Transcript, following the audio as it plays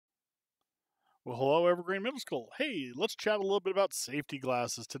Well, hello, Evergreen Middle School. Hey, let's chat a little bit about safety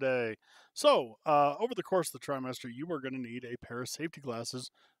glasses today. So, over the course of the trimester, you are going to need a pair of safety glasses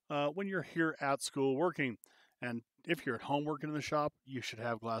when you're here at school working. And if you're at home working in the shop, you should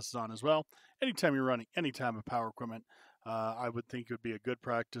have glasses on as well. Anytime you're running any type of power equipment, I would think it would be a good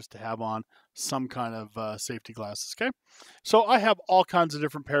practice to have on some kind of safety glasses. Okay. So, I have all kinds of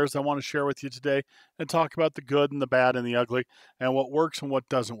different pairs I want to share with you today and talk about the good and the bad and the ugly and what works and what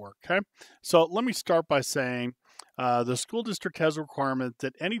doesn't work. Okay. So let me start by saying the school district has a requirement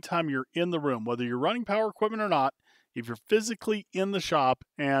that anytime you're in the room, whether you're running power equipment or not, if you're physically in the shop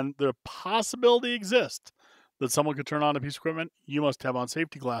and the possibility exists that someone could turn on a piece of equipment, you must have on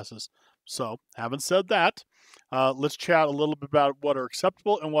safety glasses. So, having said that, let's chat a little bit about what are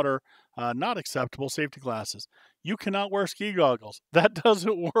acceptable and what are not acceptable safety glasses. You cannot wear ski goggles. That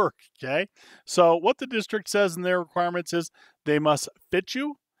doesn't work, okay? So, what the district says in their requirements is they must fit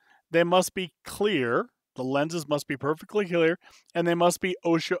you, they must be clear. The lenses must be perfectly clear, and they must be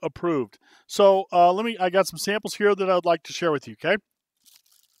OSHA approved. So I got some samples here that I would like to share with you, okay?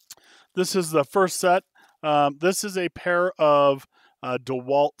 This is the first set. This is a pair of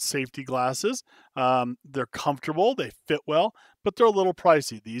DeWalt safety glasses. They're comfortable, they fit well, but they're a little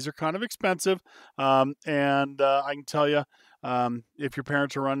pricey. These are kind of expensive, and I can tell you, if your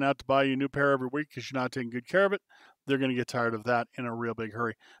parents are running out to buy you a new pair every week because you're not taking good care of it, they're going to get tired of that in a real big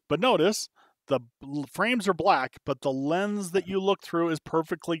hurry. But notice the frames are black, but the lens that you look through is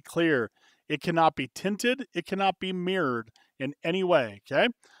perfectly clear. It cannot be tinted, it cannot be mirrored in any way, okay?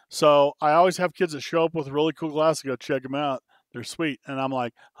 So I always have kids that show up with really cool glasses, go check them out. They're sweet. And I'm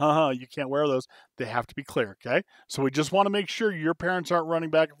like, you can't wear those. They have to be clear, okay? So we just want to make sure your parents aren't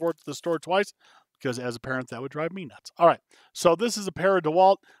running back and forth to the store twice, because as a parent, that would drive me nuts. All right, so this is a pair of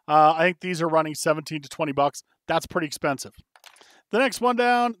DeWalt. I think these are running 17 to 20 bucks. That's pretty expensive. The next one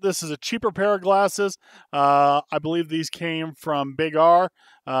down, this is a cheaper pair of glasses. I believe these came from Big R,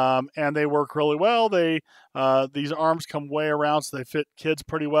 and they work really well. These arms come way around, so they fit kids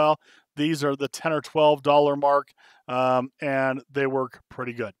pretty well. These are the $10 or $12 mark, and they work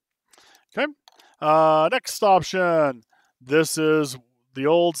pretty good. Okay. Next option. This is the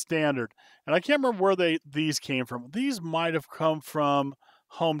old standard, and I can't remember where these came from. These might have come from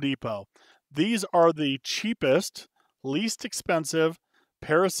Home Depot. These are the cheapest, least expensive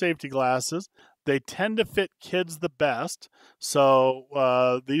pair of safety glasses. They tend to fit kids the best,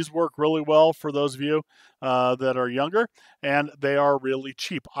 so these work really well for those of you that are younger, and they are really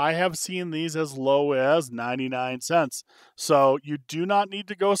cheap. I have seen these as low as 99 cents. So you do not need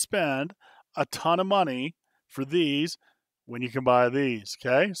to go spend a ton of money for these when you can buy these,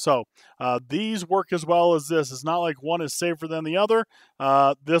 okay? So these work as well as this. It's not like one is safer than the other.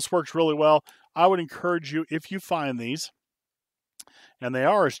 This works really well. I would encourage you, if you find these, and they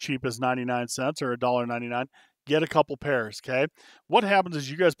are as cheap as 99 cents or $1.99, get a couple pairs, okay? What happens is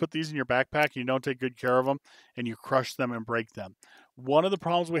you guys put these in your backpack and you don't take good care of them and you crush them and break them. One of the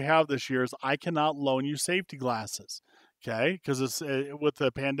problems we have this year is I cannot loan you safety glasses, okay? Because it's with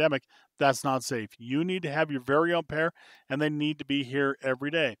the pandemic, that's not safe. You need to have your very own pair, and they need to be here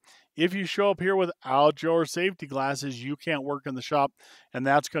every day. If you show up here without your safety glasses, you can't work in the shop, and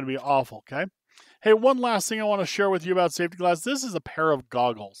that's going to be awful, okay? Hey, one last thing I want to share with you about safety glasses. This is a pair of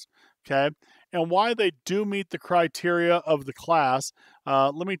goggles, okay? And why they do meet the criteria of the class,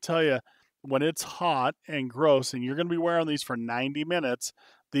 let me tell you, when it's hot and gross and you're going to be wearing these for 90 minutes,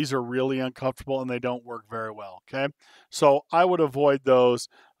 these are really uncomfortable and they don't work very well, okay? So I would avoid those.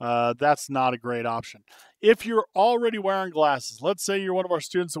 That's not a great option. If you're already wearing glasses, let's say you're one of our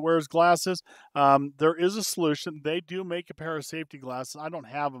students that wears glasses, there is a solution. They do make a pair of safety glasses. I don't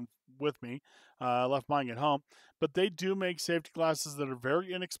have them with me. I left mine at home, but they do make safety glasses that are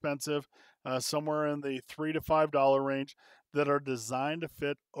very inexpensive, somewhere in the $3 to $5 range, that are designed to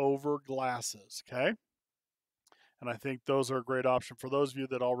fit over glasses, okay? And I think those are a great option for those of you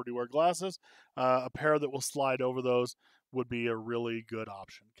that already wear glasses. A pair that will slide over those would be a really good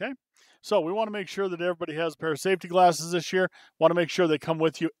option, okay? So we want to make sure that everybody has a pair of safety glasses this year. Want to make sure they come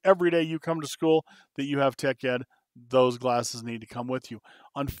with you every day you come to school, that you have tech ed. Those glasses need to come with you.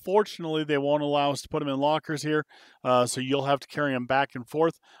 Unfortunately, they won't allow us to put them in lockers here, so you'll have to carry them back and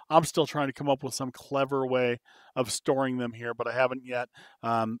forth. I'm still trying to come up with some clever way of storing them here, but I haven't yet.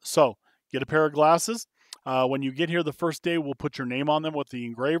 So get a pair of glasses. When you get here the first day, we'll put your name on them with the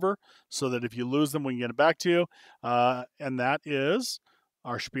engraver so that if you lose them, we can get it back to you. And that is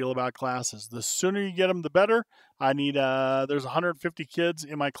our spiel about glasses. The sooner you get them, the better. I need, there's 150 kids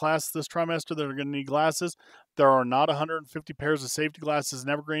in my class this trimester that are going to need glasses. There are not 150 pairs of safety glasses in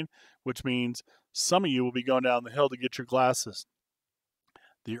Evergreen, which means some of you will be going down the hill to get your glasses.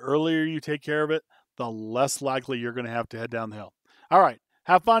 The earlier you take care of it, the less likely you're going to have to head down the hill. All right,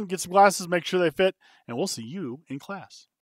 have fun, get some glasses, make sure they fit, and we'll see you in class.